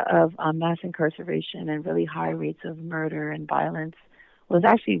era of mass incarceration and really high rates of murder and violence was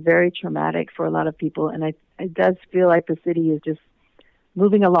actually very traumatic for a lot of people. And it does feel like the city is just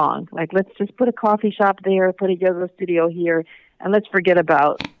moving along. Like, let's just put a coffee shop there, put a yoga studio here, and let's forget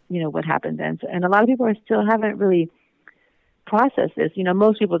about, what happened then. So, and a lot of people haven't really processed this.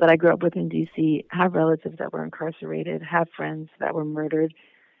 Most people that I grew up with in D.C. have relatives that were incarcerated, have friends that were murdered.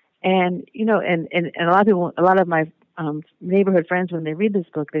 And, and a lot of people, a lot of my neighborhood friends, when they read this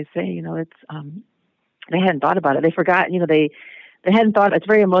book, they say, it's, they hadn't thought about it. They forgot, they hadn't thought. It's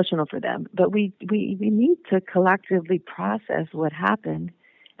very emotional for them. But we need to collectively process what happened.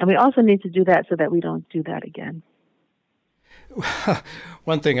 And we also need to do that so that we don't do that again.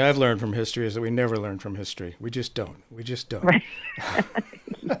 One thing I've learned from history is that we never learn from history. We just don't. Right.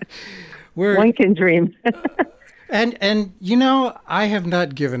 One can dream. And I have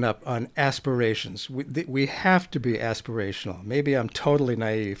not given up on aspirations. We have to be aspirational. Maybe I'm totally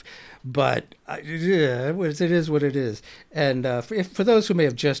naive, but it is what it is. And for those who may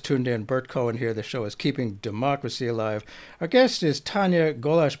have just tuned in, Bert Cohen here. The show is Keeping Democracy Alive. Our guest is Tanya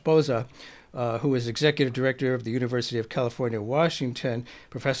Golash-Boza, who is executive director of the University of California, Washington,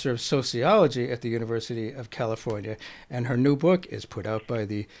 professor of sociology at the University of California. And her new book is put out by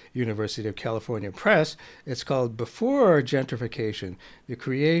the University of California Press. It's called Before Gentrification, The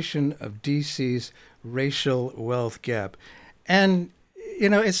Creation of DC's Racial Wealth Gap. And,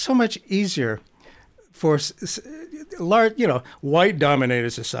 it's so much easier for large,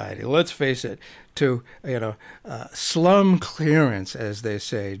 white-dominated society, let's face it, to, slum clearance, as they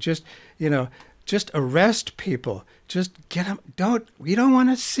say. Just arrest people. Just get them. We don't want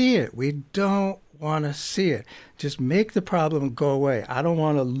to see it. We don't want to see it. Just make the problem go away. I don't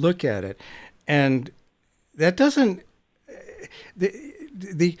want to look at it. And that doesn't,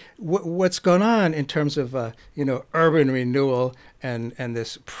 what's going on in terms of, urban renewal and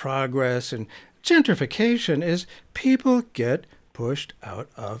this progress and gentrification is people get pushed out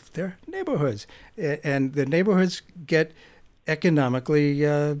of their neighborhoods, and the neighborhoods get economically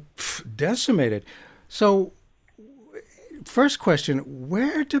decimated. So, first question,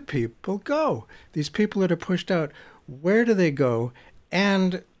 where do people go? These people that are pushed out, where do they go?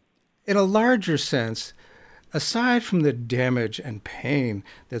 And in a larger sense, aside from the damage and pain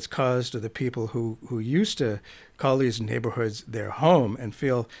that's caused to the people who used to call these neighborhoods their home and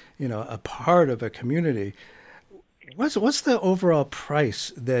feel, a part of a community, what's the overall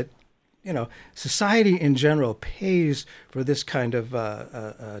price that, society in general pays for this kind of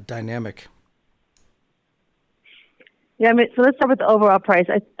dynamic? Yeah, so let's start with the overall price.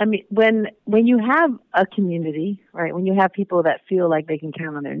 When you have a community, right, when you have people that feel like they can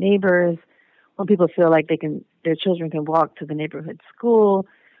count on their neighbors, when people feel like their children can walk to the neighborhood school,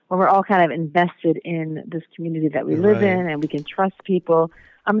 when we're all kind of invested in this community that we live in and we can trust people,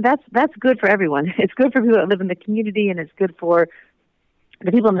 that's good for everyone. It's good for people that live in the community, and it's good for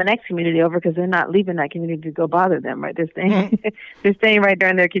the people in the next community over, because they're not leaving that community to go bother them, right? They're staying, they're staying right there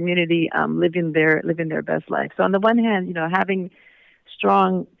in their community, living their best life. So on the one hand, having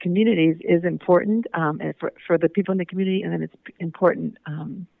strong communities is important and for the people in the community, and then it's important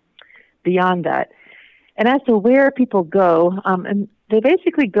beyond that. And as to where people go, and they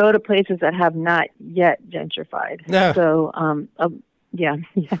basically go to places that have not yet gentrified. Yeah. So, yeah.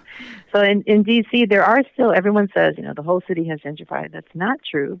 So in D.C., there are still, everyone says, the whole city has gentrified. That's not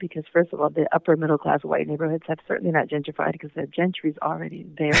true, because first of all, the upper middle class white neighborhoods have certainly not gentrified, because the gentry's already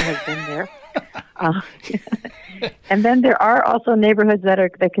there, has been there. And then there are also neighborhoods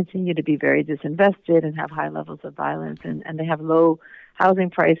that continue to be very disinvested and have high levels of violence, and they have low housing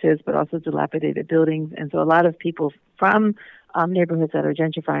prices, but also dilapidated buildings. And so a lot of people from neighborhoods that are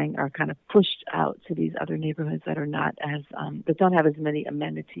gentrifying are kind of pushed out to these other neighborhoods that are not as, that don't have as many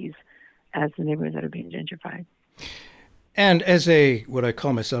amenities as the neighborhoods that are being gentrified. And as what I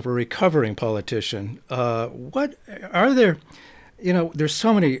call myself, a recovering politician, what are there, there's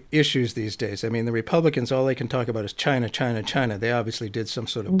so many issues these days. I mean, the Republicans, all they can talk about is China, China, China. They obviously did some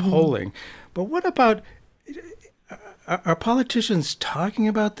sort of polling. But what about, are politicians talking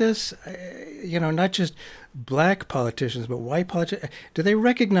about this? Not just black politicians, but white politicians. Do they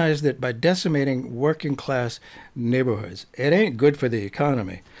recognize that by decimating working class neighborhoods, it ain't good for the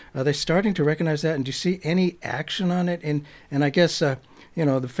economy? Are they starting to recognize that? And do you see any action on it? And I guess, the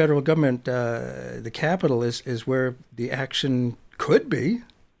federal government, the capital is where the action could be.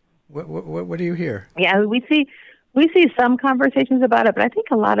 What do you hear? Yeah, we see some conversations about it, but I think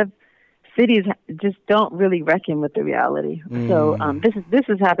a lot of cities just don't really reckon with the reality. So this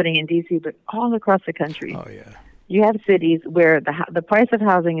is happening in DC, but all across the country. Oh yeah. You have cities where the price of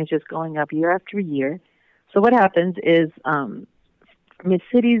housing is just going up year after year. So what happens is,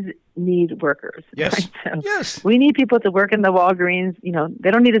 cities need workers. Yes. Right? So yes. we need people to work in the Walgreens.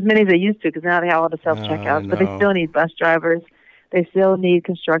 They don't need as many as they used to because now they have all the self-checkouts, but they still need bus drivers. They still need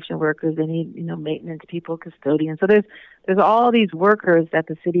construction workers. They need, maintenance people, custodians. So there's all these workers that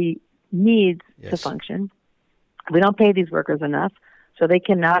the city needs to function. We don't pay these workers enough, so they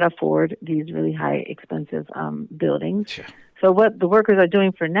cannot afford these really high, expensive buildings. Sure. So what the workers are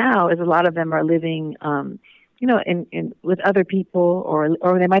doing for now is a lot of them are living, in with other people,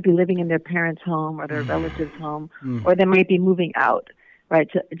 or they might be living in their parents' home or their relatives' home, or they might be moving out, right,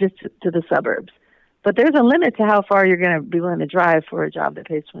 to the suburbs. But there's a limit to how far you're going to be willing to drive for a job that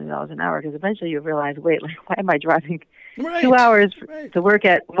pays $20 an hour, because eventually you realize, wait, why am I driving 2 hours to work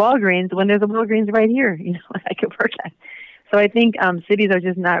at Walgreens when there's a Walgreens right here, I could work at? So I think cities are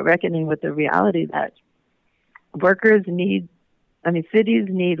just not reckoning with the reality that cities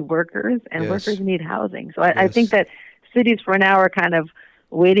need workers, and workers need housing. So I think that cities for now are kind of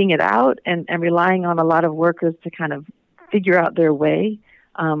waiting it out and relying on a lot of workers to kind of figure out their way.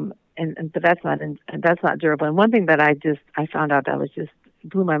 But that's not durable. And one thing that I found out that was just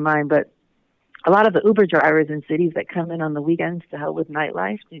blew my mind, but a lot of the Uber drivers in cities that come in on the weekends to help with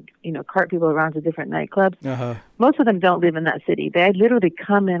nightlife, cart people around to different nightclubs, most of them don't live in that city. They literally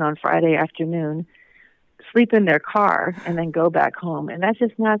come in on Friday afternoon, sleep in their car, and then go back home. And that's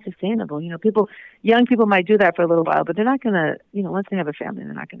just not sustainable. Young people might do that for a little while, but they're not going to, once they have a family,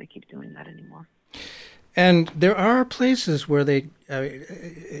 they're not going to keep doing that anymore. And there are places where they have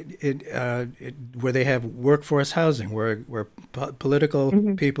workforce housing, where political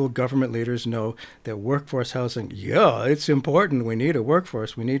people, government leaders know that workforce housing, it's important. We need a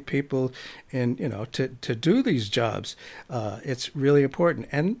workforce. We need people to do these jobs. It's really important,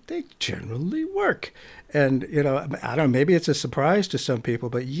 and they generally work. And I don't know, maybe it's a surprise to some people,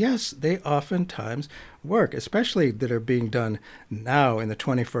 but yes, they oftentimes work, especially that are being done now in the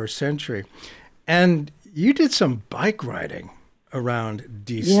 21st century. And you did some bike riding around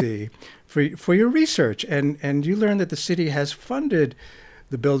D.C. for your research, and you learned that the city has funded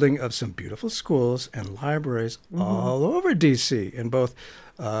the building of some beautiful schools and libraries all over D.C. in both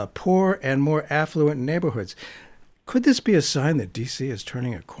poor and more affluent neighborhoods. Could this be a sign that D.C. is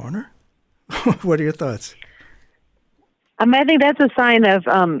turning a corner? What are your thoughts? I think that's a sign of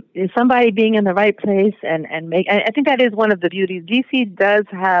somebody being in the right place and make. I think that is one of the beauties. D.C. does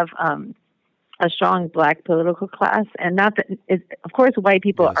have a strong black political class, and not that of course white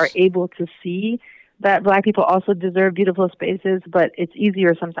people are able to see that black people also deserve beautiful spaces, but it's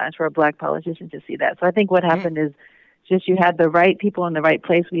easier sometimes for a black politician to see that. So I think what happened is just you had the right people in the right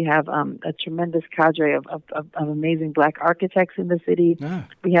place. We have a tremendous cadre of amazing black architects in the city.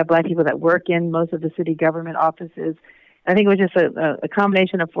 We have black people that work in most of the city government offices. I think it was just a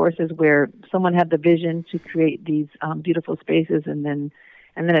combination of forces where someone had the vision to create these beautiful spaces, and then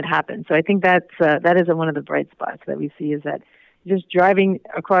it happened. So I think that is one of the bright spots that we see, is that just driving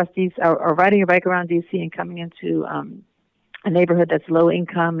across DC or riding a bike around DC and coming into a neighborhood that's low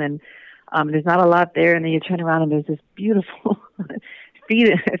income, and there's not a lot there, and then you turn around and there's this beautiful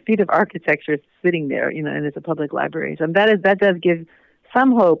feat of architecture sitting there, and it's a public library. So that does give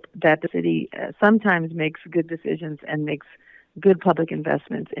some hope that the city sometimes makes good decisions and makes good public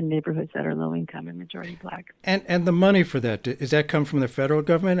investments in neighborhoods that are low income and majority black. And the money for that, does that come from the federal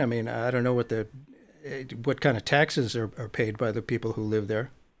government? I mean, I don't know what kind of taxes are paid by the people who live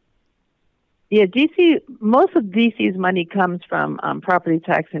there. Yeah, most of DC's money comes from property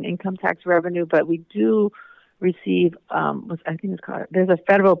tax and income tax revenue, but we do receive, I think it's called, there's a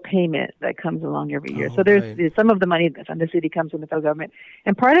federal payment that comes along every year. So there's some of the money from the city comes from the federal government.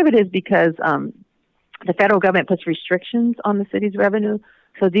 And part of it is because the federal government puts restrictions on the city's revenue.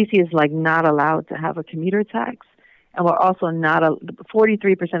 So DC is not allowed to have a commuter tax. And we're also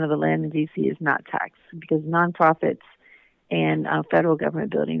 43% of the land in DC is not taxed, because nonprofits and federal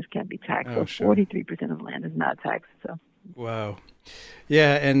government buildings can't be taxed. So 43% of the land is not taxed. So. Wow.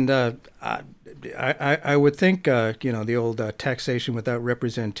 Yeah, and I would think, the old taxation without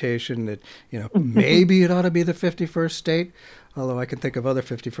representation, that, maybe it ought to be the 51st state, although I can think of other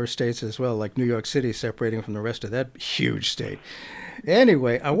 51st states as well, like New York City separating from the rest of that huge state.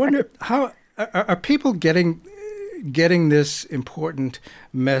 Anyway, I wonder how are people getting this important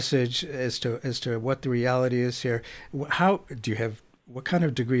message as to what the reality is here? How do you have what kind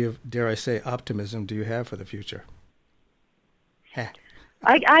of degree of, dare I say, optimism do you have for the future? Heh.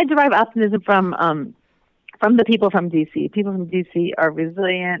 I derive optimism from the people from DC. People from DC are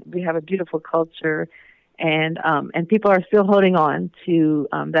resilient. We have a beautiful culture, and people are still holding on to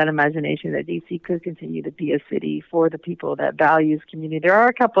that imagination that DC could continue to be a city for the people that values community. There are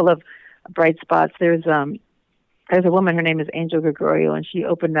a couple of bright spots. There's a woman. Her name is Angel Gregorio, and she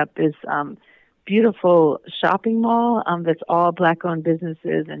opened up this beautiful shopping mall that's all Black-owned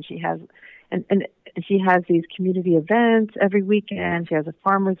businesses, and and she has these community events every weekend. She has a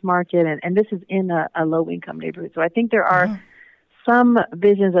farmers market, and this is in a low-income neighborhood. So I think there are some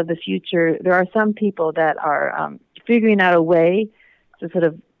visions of the future. There are some people that are figuring out a way to sort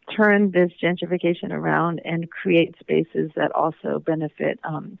of turn this gentrification around and create spaces that also benefit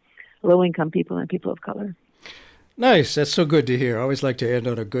low-income people and people of color. Nice. That's so good to hear. I always like to end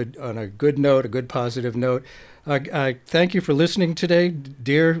on a good note, a good positive note. I thank you for listening today,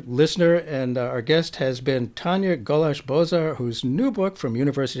 dear listener. And our guest has been Tanya Golash-Bozar, whose new book from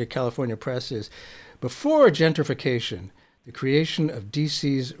University of California Press is Before Gentrification, The Creation of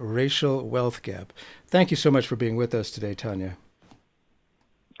DC's Racial Wealth Gap. Thank you so much for being with us today, Tanya.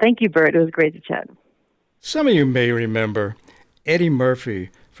 Thank you, Bert. It was great to chat. Some of you may remember Eddie Murphy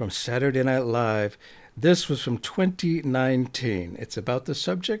from Saturday Night Live. This was from 2019. It's about the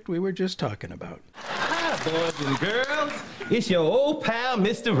subject we were just talking about. Hi, boys and girls. It's your old pal,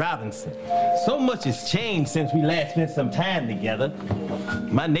 Mr. Robinson. So much has changed since we last spent some time together.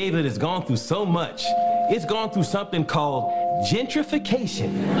 My neighborhood has gone through so much. It's gone through something called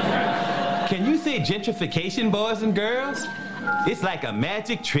gentrification. Can you say gentrification, boys and girls? It's like a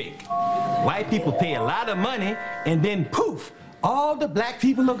magic trick. White people pay a lot of money, and then poof, all the black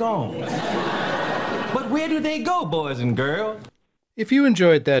people are gone. But where do they go, boys and girls? If you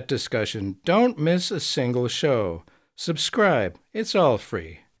enjoyed that discussion, don't miss a single show. Subscribe. It's all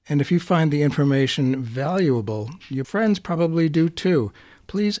free. And if you find the information valuable, your friends probably do too.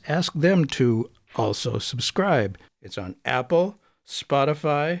 Please ask them to also subscribe. It's on Apple,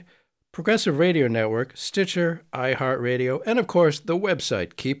 Spotify, Progressive Radio Network, Stitcher, iHeartRadio, and of course the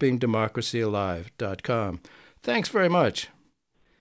website keepingdemocracyalive.com. Thanks very much.